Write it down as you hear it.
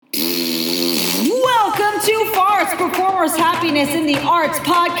Performers Happiness in the Arts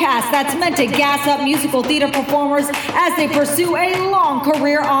podcast that's meant to gas up musical theater performers as they pursue a long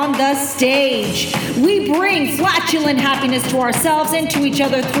career on the stage. We bring flatulent happiness to ourselves and to each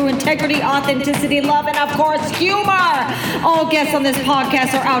other through integrity, authenticity, love, and of course, humor. All guests on this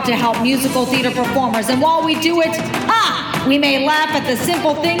podcast are out to help musical theater performers, and while we do it, we may laugh at the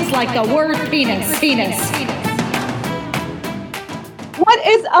simple things like the word penis. What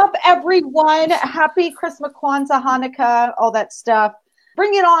is up, everyone? Happy Christmas, Kwanzaa, Hanukkah, all that stuff.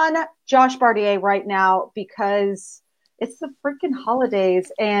 Bring it on, Josh Bardier, right now, because it's the freaking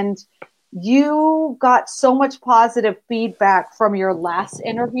holidays, and you got so much positive feedback from your last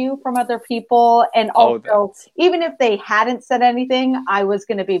interview from other people, and also, even if they hadn't said anything, I was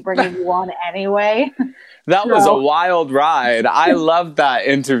going to be bringing you on anyway. That was a wild ride. I loved that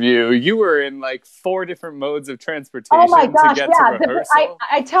interview. You were in like 4 different modes of transportation to get to rehearsal.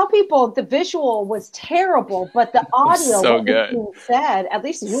 I tell people the visual was terrible, but the audio so was good. being said. At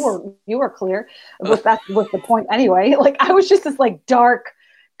least you were clear. That was the point anyway. Like I was just this like dark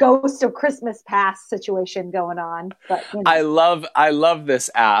ghost of Christmas past situation going on. But you know. I love this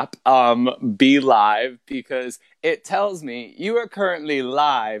app, Be Live, because it tells me you are currently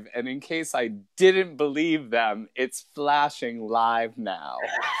live, and in case I didn't believe them, it's flashing live now.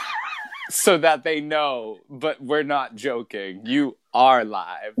 So that they know, but we're not joking. You are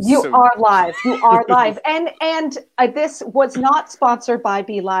live. You are live. And this was not sponsored by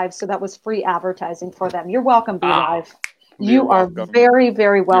Be Live, so that was free advertising for them. You're welcome, Be Live. You are very,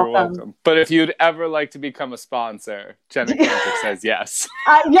 very welcome. You're welcome. But if you'd ever like to become a sponsor, Jenna Cantor says yes.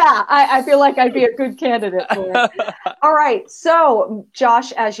 I feel like I'd be a good candidate for it. All right. So,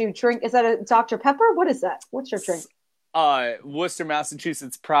 Josh, as you drink, is that a Dr. Pepper? What is that? What's your drink? Worcester,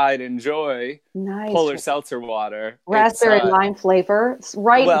 Massachusetts Pride and Joy. Nice. Polar seltzer water. Raspberry lime flavor.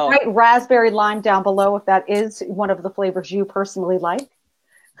 Write raspberry lime down below if that is one of the flavors you personally like.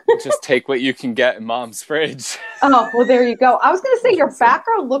 Just take what you can get in mom's fridge. Oh, well, there you go. I was going to say your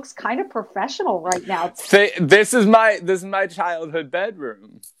background looks kind of professional right now. This is my childhood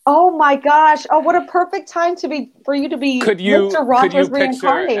bedroom. Oh my gosh! Oh, what a perfect time for you to be. Could you picture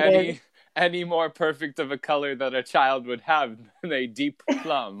reincarnated. any more perfect of a color that a child would have than a deep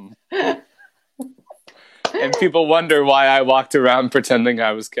plum? And people wonder why I walked around pretending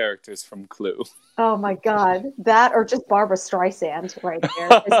I was characters from Clue. Oh my God. That or just Barbara Streisand right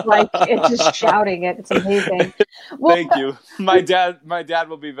there. It's like, it's just shouting it. It's amazing. Well, thank you. My dad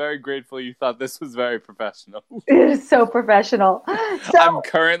will be very grateful you thought this was very professional. It is so professional. So, I'm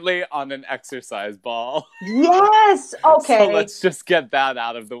currently on an exercise ball. Yes. Okay. So let's just get that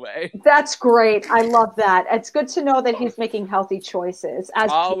out of the way. That's great. I love that. It's good to know that he's making healthy choices. As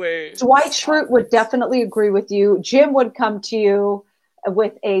always. Dwight Schrute would definitely agree with you. Jim would come to you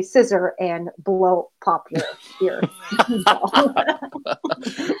with a scissor and pop your ear.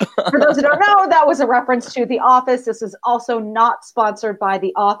 For those who don't know, that was a reference to The Office. This is also not sponsored by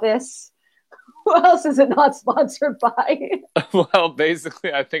The Office. Who else is it not sponsored by? Well,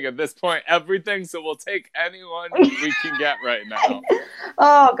 basically, I think at this point, everything. So we'll take anyone we can get right now.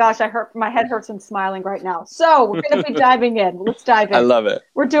 Oh gosh, my head hurts from smiling right now. So we're going to be diving in. Let's dive in. I love it.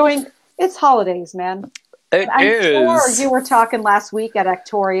 It's holidays, man. I'm sure you were talking last week at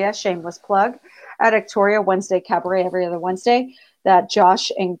Actoria, shameless plug, at Actoria Wednesday Cabaret every other Wednesday that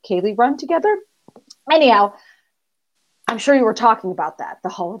Josh and Kaylee run together. Anyhow, I'm sure you were talking about that, the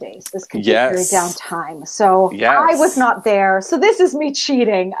holidays. This could be very downtime. So I was not there. So this is me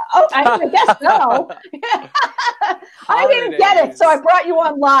cheating. Oh, I guess so. I didn't get it. So I brought you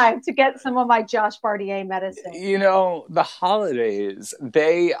on live to get some of my Josh Bardier medicine. You know, the holidays,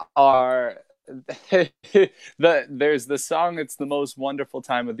 they are... there's the song, it's the most wonderful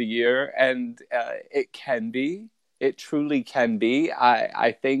time of the year, and it truly can be.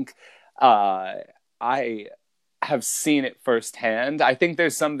 I think I have seen it firsthand. I think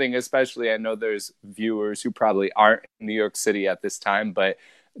there's something, especially, I know there's viewers who probably aren't in New York City at this time, but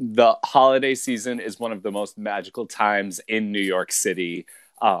the holiday season is one of the most magical times in New York City.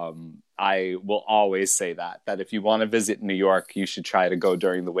 I will always say that if you want to visit New York, you should try to go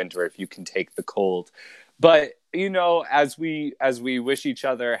during the winter if you can take the cold. But, you know, as we wish each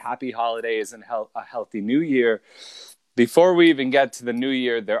other happy holidays and a healthy new year, before we even get to the new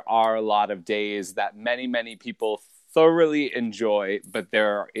year, there are a lot of days that many, many people thoroughly enjoy, but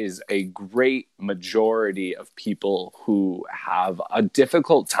there is a great majority of people who have a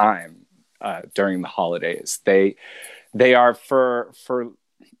difficult time during the holidays. They are for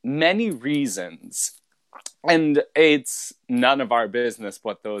many reasons, and it's none of our business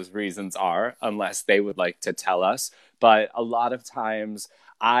what those reasons are unless they would like to tell us. But a lot of times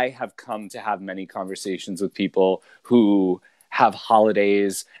I have come to have many conversations with people who have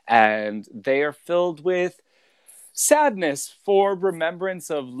holidays, and they are filled with sadness for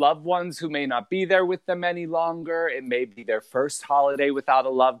remembrance of loved ones who may not be there with them any longer. It may be their first holiday without a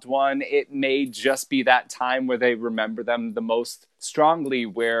loved one. It may just be that time where they remember them the most strongly,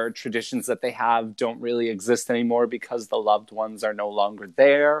 where traditions that they have don't really exist anymore because the loved ones are no longer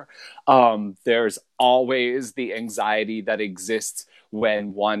there. There's always the anxiety that exists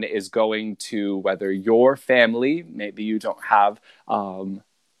when one is going to, whether your family, maybe you don't have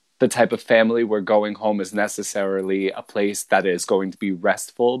the type of family where going home is necessarily a place that is going to be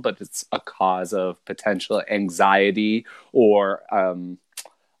restful, but it's a cause of potential anxiety, or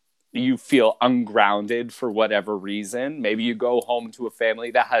you feel ungrounded for whatever reason. Maybe you go home to a family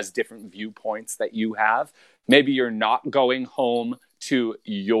that has different viewpoints that you have. Maybe you're not going home to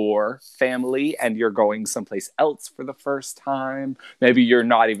your family and you're going someplace else for the first time. Maybe you're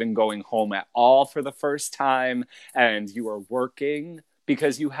not even going home at all for the first time and you are working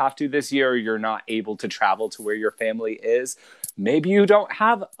because you have to this year, or you're not able to travel to where your family is. Maybe you don't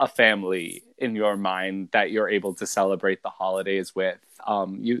have a family in your mind that you're able to celebrate the holidays with.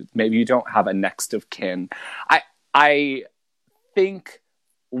 Maybe you don't have a next of kin. I think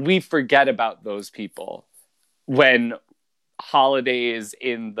we forget about those people when holidays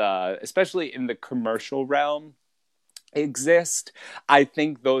especially in the commercial realm exist. I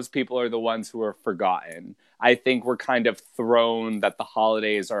think those people are the ones who are forgotten. I think we're kind of thrown that the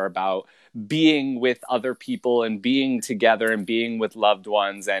holidays are about being with other people and being together and being with loved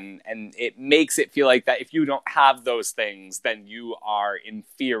ones. And it makes it feel like that if you don't have those things, then you are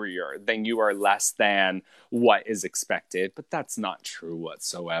inferior, then you are less than what is expected. But that's not true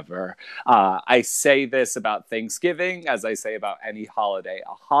whatsoever. I say this about Thanksgiving as I say about any holiday.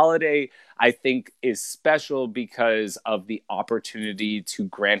 A holiday, I think, is special because of the opportunity to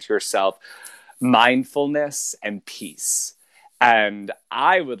grant yourself mindfulness and peace. And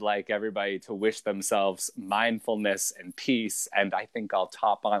I would like everybody to wish themselves mindfulness and peace. And I think I'll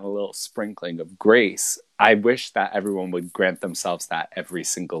top on a little sprinkling of grace. I wish that everyone would grant themselves that every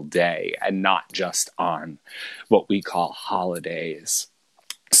single day and not just on what we call holidays.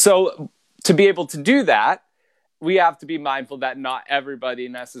 So to be able to do that, we have to be mindful that not everybody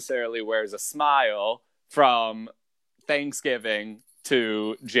necessarily wears a smile from Thanksgiving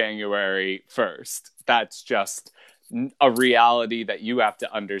to January 1st. That's just a reality that you have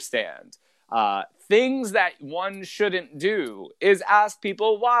to understand. Things that one shouldn't do is ask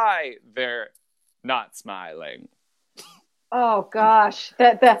people why they're not smiling. Oh gosh,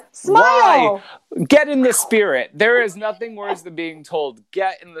 the smile. Why? Get in the spirit. There is nothing worse than being told,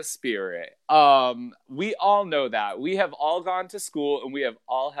 get in the spirit. We all know that. We have all gone to school and we have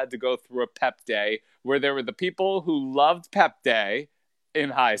all had to go through a pep day where there were the people who loved pep day in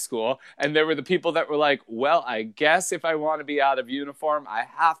high school, and there were the people that were like, well, I guess if I want to be out of uniform, I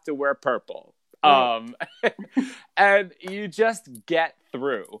have to wear purple. And you just get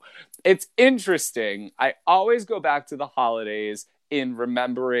through. It's interesting. I always go back to the holidays in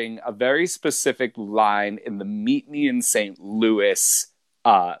remembering a very specific line in the Meet Me in St. Louis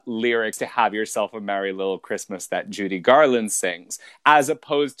lyrics to Have Yourself a Merry Little Christmas that Judy Garland sings, as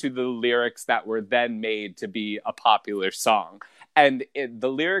opposed to the lyrics that were then made to be a popular song. And the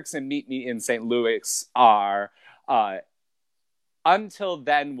lyrics in Meet Me in St. Louis are, until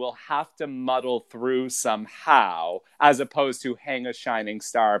then we'll have to muddle through somehow, as opposed to hang a shining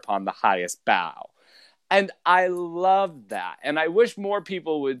star upon the highest bough. And I love that. And I wish more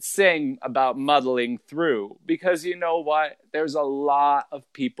people would sing about muddling through, because you know what? There's a lot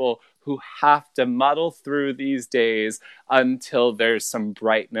of people who have to muddle through these days until there's some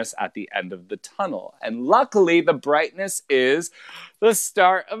brightness at the end of the tunnel. And luckily, the brightness is the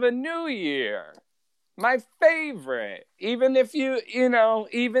start of a new year. My favorite. Even if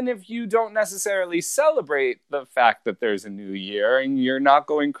you don't necessarily celebrate the fact that there's a new year and you're not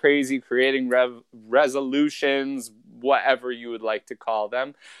going crazy creating resolutions, whatever you would like to call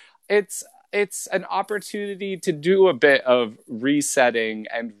them, it's an opportunity to do a bit of resetting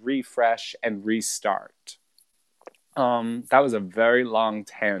and refresh and restart. That was a very long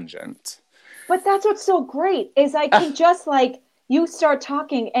tangent. But that's what's so great is I can just you start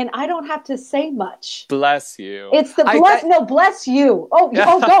talking and I don't have to say much. Bless you. It's the bless you.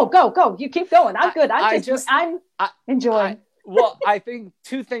 Go. You keep going. I'm good. I'm enjoying. Well, I think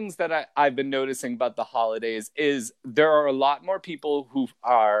two things that I've been noticing about the holidays is there are a lot more people who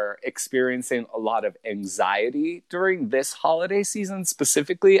are experiencing a lot of anxiety during this holiday season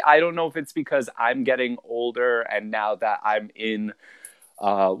specifically. I don't know if it's because I'm getting older and now that I'm in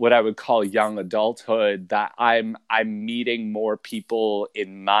what I would call young adulthood, that I'm meeting more people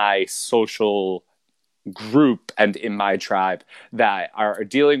in my social group and in my tribe that are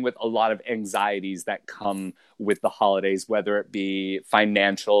dealing with a lot of anxieties that come with the holidays, whether it be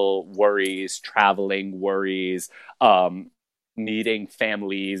financial worries, traveling worries, meeting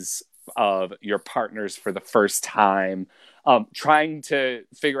families of your partners for the first time, trying to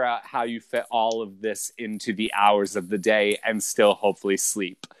figure out how you fit all of this into the hours of the day and still hopefully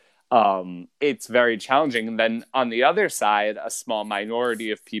sleep. It's very challenging. And then on the other side, a small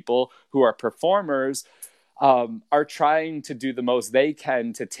minority of people who are performers are trying to do the most they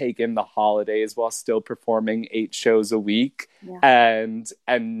can to take in the holidays while still performing 8 shows a week, and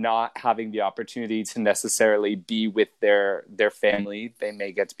not having the opportunity to necessarily be with their family. They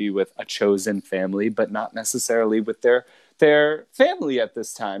may get to be with a chosen family, but not necessarily with their family at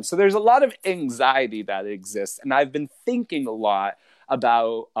this time. So there's a lot of anxiety that exists. And I've been thinking a lot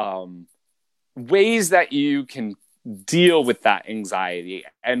about ways that you can deal with that anxiety,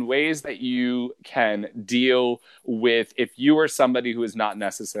 and ways that you can deal with if you are somebody who is not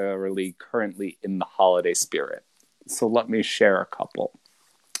necessarily currently in the holiday spirit. So let me share a couple.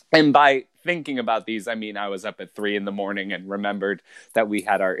 And by thinking about these, I mean, I was up at 3 a.m. and remembered that we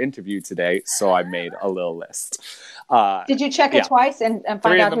had our interview today. So I made a little list. Did you check it twice and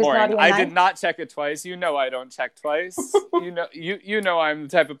find out who's naughty and nice? I did not check it twice. You know, I don't check twice. you know, I'm the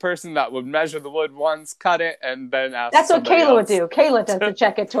type of person that would measure the wood once, cut it, and then ask. That's what Kayla would do. Kayla does to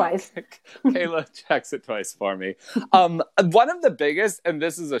check it twice. Kayla checks it twice for me. One of the biggest, and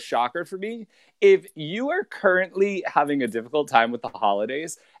this is a shocker for me, if you are currently having a difficult time with the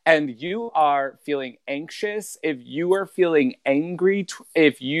holidays, and you are feeling anxious, if you are feeling angry,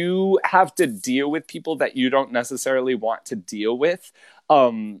 if you have to deal with people that you don't necessarily want to deal with,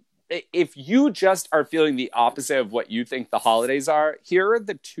 if you just are feeling the opposite of what you think the holidays are, here are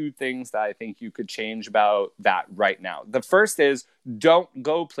the 2 things that I think you could change about that right now. The first is, don't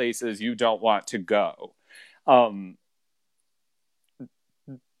go places you don't want to go.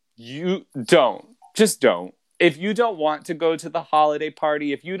 You don't. Just don't. If you don't want to go to the holiday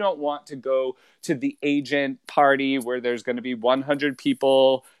party, if you don't want to go to the agent party where there's going to be 100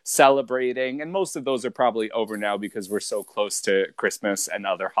 people celebrating, and most of those are probably over now because we're so close to Christmas and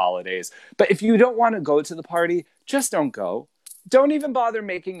other holidays. But if you don't want to go to the party, just don't go. Don't even bother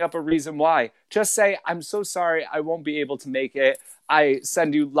making up a reason why. Just say, I'm so sorry, I won't be able to make it. I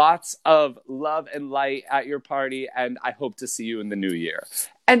send you lots of love and light at your party, and I hope to see you in the new year.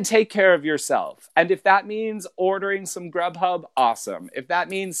 And take care of yourself. And if that means ordering some Grubhub, awesome. If that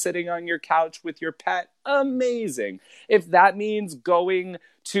means sitting on your couch with your pet, amazing. If that means going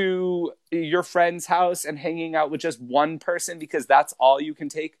to your friend's house and hanging out with just one person because that's all you can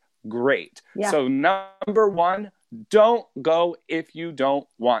take, great. Yeah. So number 1, don't go if you don't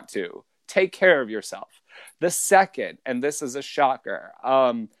want to. Take care of yourself. The second, and this is a shocker,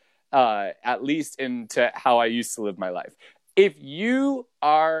 at least into how I used to live my life. If you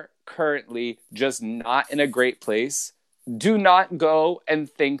are currently just not in a great place, do not go and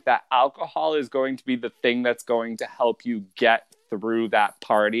think that alcohol is going to be the thing that's going to help you get through that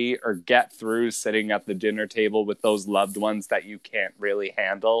party or get through sitting at the dinner table with those loved ones that you can't really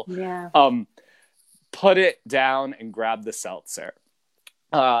handle. Yeah. Put it down and grab the seltzer.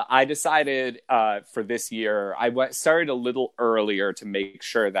 I decided for this year, started a little earlier to make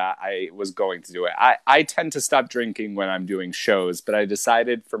sure that I was going to do it. I tend to stop drinking when I'm doing shows, but I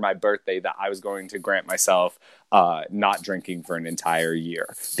decided for my birthday that I was going to grant myself not drinking for an entire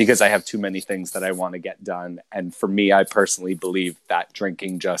year because I have too many things that I want to get done. And for me, I personally believe that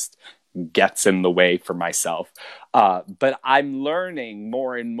drinking just gets in the way for myself. But I'm learning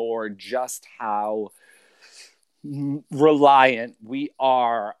more and more just how reliant we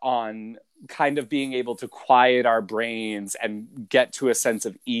are on kind of being able to quiet our brains and get to a sense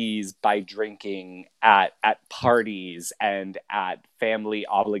of ease by drinking at parties and at family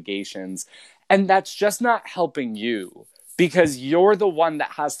obligations. And that's just not helping you because you're the one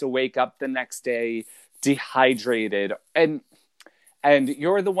that has to wake up the next day dehydrated, and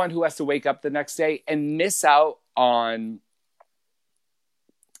you're the one who has to wake up the next day and miss out on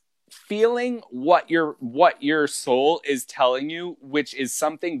feeling what your soul is telling you, which is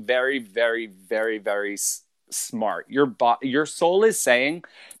something very, very, very, very smart. Your soul is saying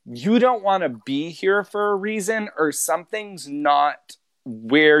you don't want to be here for a reason, or something's not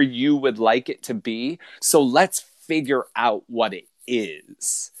where you would like it to be. So let's figure out what it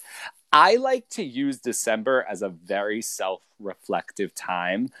is. I like to use December as a very self-reflective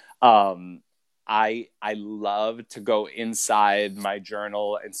time. I love to go inside my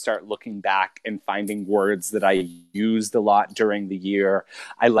journal and start looking back and finding words that I used a lot during the year.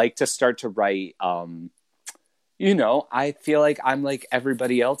 I like to start to write, I feel like I'm like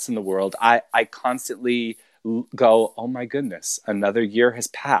everybody else in the world. I constantly go, oh my goodness, another year has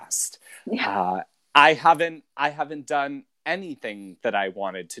passed. Yeah. I haven't done anything that I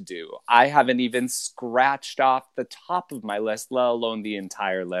wanted to do. I haven't even scratched off the top of my list, let alone the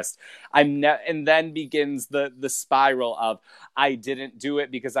entire list. And then begins the spiral of I didn't do it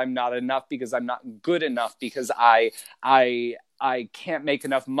because I'm not enough, because I'm not good enough, because I can't make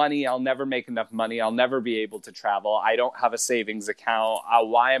enough money. I'll never make enough money. I'll never be able to travel. I don't have a savings account.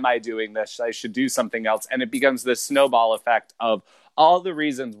 Why am I doing this? I should do something else. And it becomes this snowball effect of all the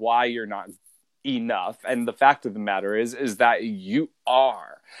reasons why you're not enough. And the fact of the matter is that you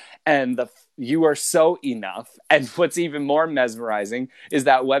are. And you are so enough. And what's even more mesmerizing is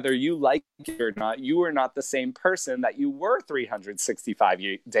that whether you like it or not, you are not the same person that you were 365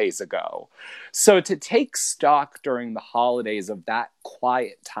 days ago. So to take stock during the holidays of that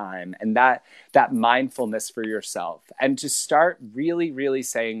quiet time and that mindfulness for yourself, and to start really, really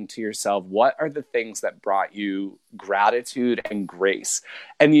saying to yourself, what are the things that brought you gratitude and grace?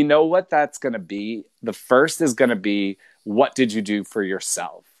 And you know what that's going to be? The first is going to be, what did you do for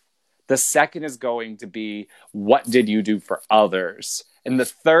yourself? The second is going to be, what did you do for others? And the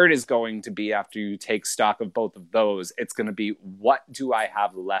third is going to be, after you take stock of both of those, it's going to be, what do I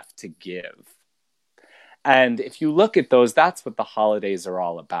have left to give? And if you look at those, that's what the holidays are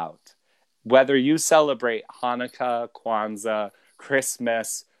all about. Whether you celebrate Hanukkah, Kwanzaa,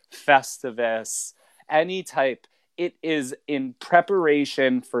 Christmas, Festivus, any type, it is in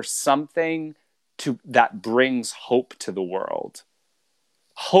preparation for something that brings hope to the world.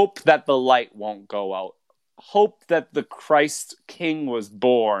 Hope that the light won't go out. Hope that the Christ King was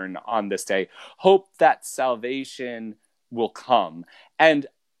born on this day. Hope that salvation will come. And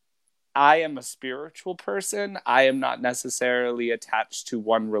I am a spiritual person. I am not necessarily attached to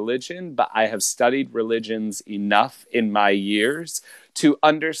one religion, but I have studied religions enough in my years to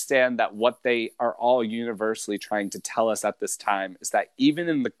understand that what they are all universally trying to tell us at this time is that even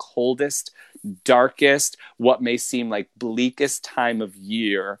in the coldest, darkest, what may seem like bleakest time of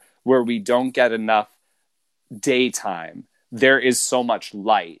year, where we don't get enough daytime, there is so much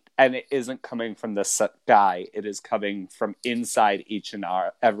light. And it isn't coming from the sky. It is coming from inside each and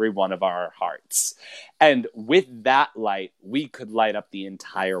every one of our hearts. And with that light, we could light up the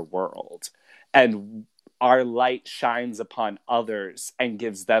entire world. And our light shines upon others and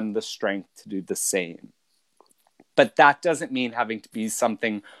gives them the strength to do the same. But that doesn't mean having to be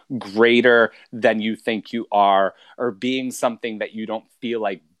something greater than you think you are, or being something that you don't feel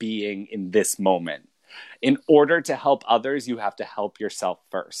like being in this moment. In order to help others, you have to help yourself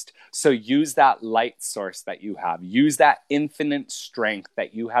first. So use that light source that you have. Use that infinite strength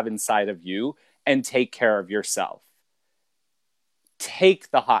that you have inside of you and take care of yourself.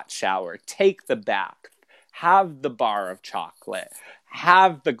 Take the hot shower. Take the bath. Have the bar of chocolate.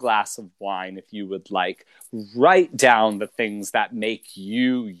 Have the glass of wine if you would like. Write down the things that make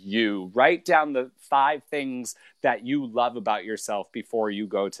you you. Write down the 5 things that you love about yourself before you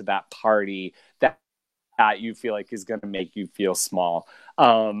go to that party that you feel like is going to make you feel small.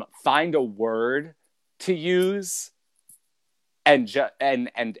 Find a word to use and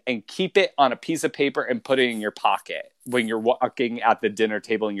keep it on a piece of paper and put it in your pocket when you're walking at the dinner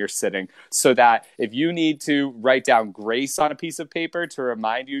table and you're sitting, so that if you need to write down grace on a piece of paper to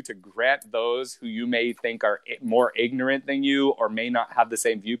remind you to grant those who you may think are more ignorant than you or may not have the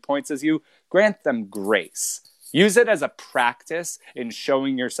same viewpoints as you, grant them grace. Use it as a practice in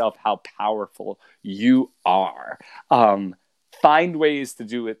showing yourself how powerful you are. Find ways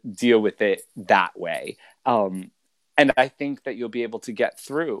to deal with it that way. And I think that you'll be able to get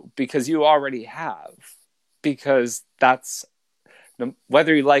through, because you already have. Because that's,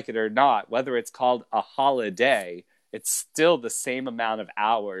 whether you like it or not, whether it's called a holiday, it's still the same amount of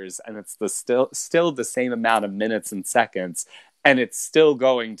hours, and it's still the same amount of minutes and seconds, and it's still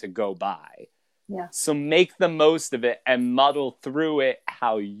going to go by. Yeah. So make the most of it and muddle through it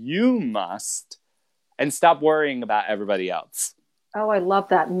how you must, and stop worrying about everybody else. Oh, I love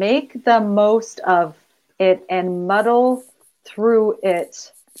that. Make the most of it and muddle through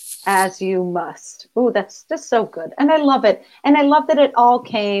it as you must. Oh, that's just so good. And I love it. And I love that it all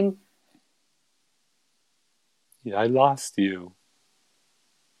came. Yeah, I lost you.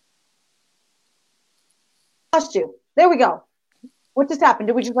 Lost you. There we go. What just happened?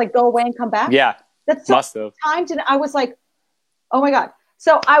 Did we just go away and come back? Yeah. That's so must have. Timed, and I was like, oh my God.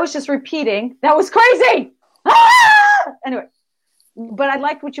 So I was just repeating. That was crazy. Ah! Anyway, but I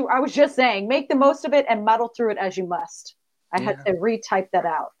like I was just saying, make the most of it and muddle through it as you must. I had to retype that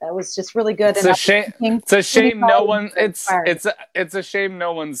out. That was just really good. It's a shame. It's a shame no one. It's a shame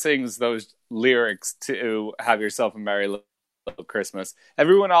no one sings those lyrics to "Have Yourself a Merry Little Christmas."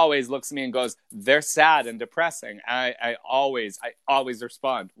 Everyone always looks at me and goes, "They're sad and depressing." I always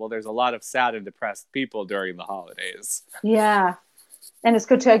respond, "Well, there's a lot of sad and depressed people during the holidays." Yeah, and it's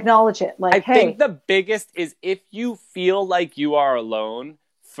good to acknowledge it. Like, I think the biggest is if you feel like you are alone.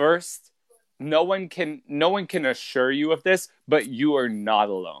 First, no one can assure you of this, but you are not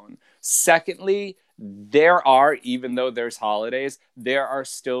alone. Secondly, even though there's holidays, there are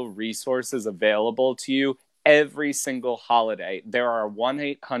still resources available to you every single holiday. There are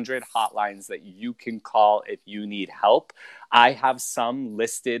 1-800 hotlines that you can call if you need help. I have some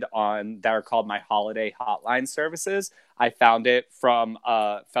listed that are called my holiday hotline services. I found it from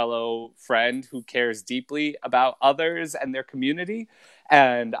a fellow friend who cares deeply about others and their community.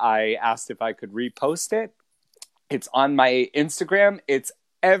 And I asked if I could repost it. It's on my Instagram. It's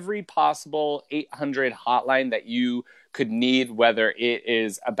every possible 800 hotline that you could need, whether it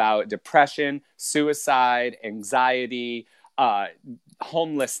is about depression, suicide, anxiety,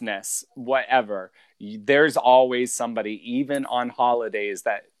 homelessness, whatever. There's always somebody, even on holidays,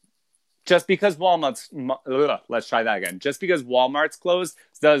 that just because let's try that again. Just because Walmart's closed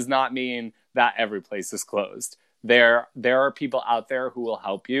does not mean that every place is closed. There are people out there who will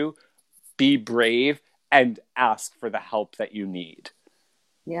help you. Be brave and ask for the help that you need.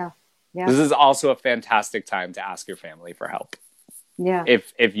 Yeah. This is also a fantastic time to ask your family for help. Yeah.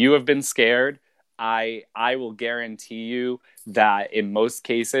 If you have been scared, I will guarantee you that in most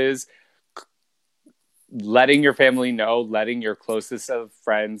cases, letting your family know, letting your closest of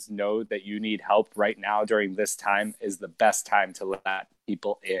friends know that you need help right now during this time is the best time to let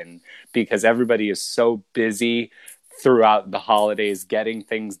people in, because everybody is so busy throughout the holidays getting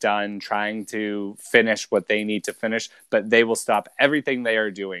things done, trying to finish what they need to finish, but they will stop everything they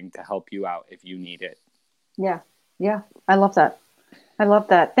are doing to help you out if you need it. Yeah. I love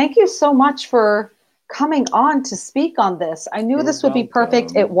that. Thank you so much for coming on to speak on this. I knew this would be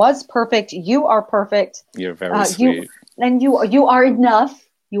perfect. It was perfect. You are perfect. You're very sweet. You are enough.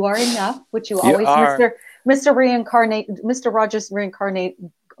 You are enough, which you always, Mr. Rogers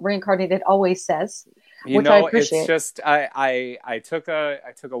reincarnated always says. Which I appreciate. It's just I took a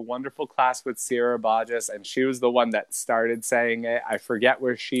wonderful class with Sierra Bajas, and she was the one that started saying it. I forget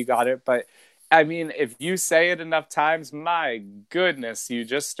where she got it, but I mean, if you say it enough times, my goodness, you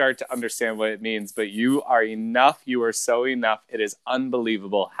just start to understand what it means. But you are enough. You are so enough. It is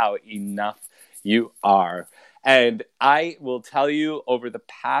unbelievable how enough you are. And I will tell you, over the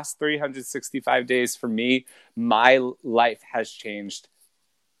past 365 days for me, my life has changed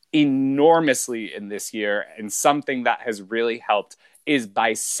enormously in this year. And something that has really helped is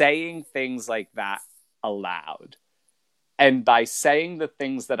by saying things like that aloud. And by saying the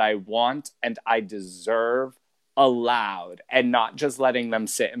things that I want and I deserve aloud, and not just letting them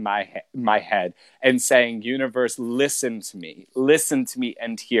sit in my head, and saying, universe, listen to me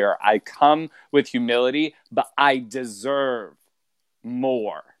and hear. I come with humility, but I deserve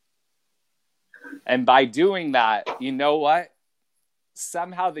more. And by doing that, you know what?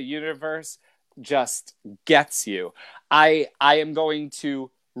 Somehow the universe just gets you. I am going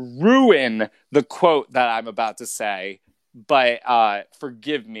to ruin the quote that I'm about to say, but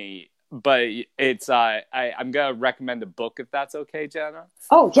forgive me. But it's I'm gonna recommend a book, if that's okay, Jenna.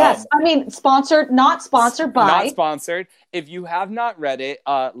 Oh yes, I mean not sponsored by. Not sponsored. If you have not read it,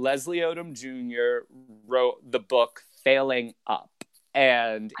 Leslie Odom Jr. wrote the book Failing Up.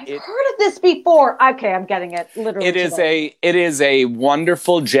 And I've heard of this before. Okay, I'm getting it. Literally, it is a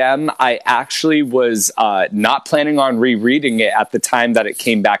wonderful gem. I actually was not planning on rereading it at the time that it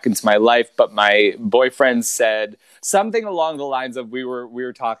came back into my life, but my boyfriend said something along the lines of we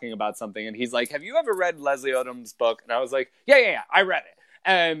were talking about something, and he's like, "Have you ever read Leslie Odom's book?" And I was like, "Yeah, I read it."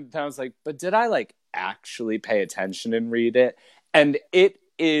 And I was like, "But did I actually pay attention and read it?" And it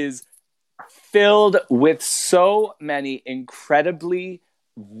is filled with so many incredibly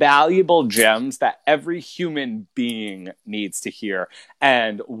valuable gems that every human being needs to hear.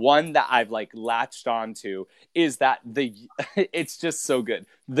 And one that I've latched onto is that it's just so good.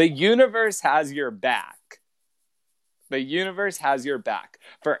 The universe has your back. The universe has your back.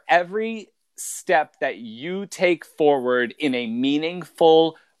 For every step that you take forward in a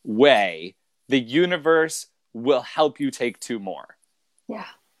meaningful way, the universe will help you take 2 more. Yeah.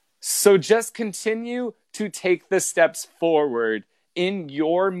 So just continue to take the steps forward in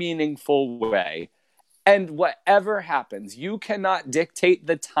your meaningful way, And whatever happens, you cannot dictate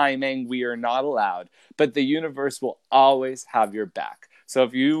the timing. We are not allowed, but the universe will always have your back. So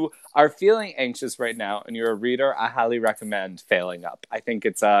if you are feeling anxious right now and you're a reader, I highly recommend Failing Up. I think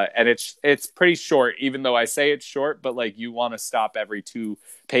it's pretty short, even though I say it's short, but like you want to stop every 2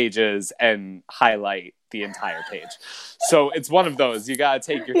 pages and highlight the entire page. So it's one of those. You got to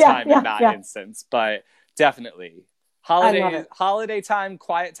take your time in that instance, but definitely. Holiday time,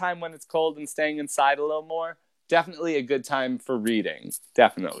 quiet time when it's cold and staying inside a little more. Definitely a good time for reading.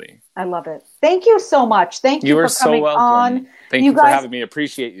 Definitely. I love it. Thank you so much. Thank you for coming on. Thank you for having me.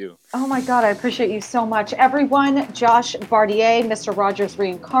 Appreciate you. Oh my God, I appreciate you so much. Everyone, Josh Bardier, Mr. Rogers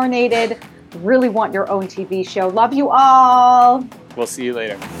Reincarnated. Really want your own TV show. Love you all. We'll see you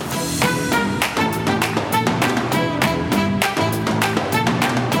later.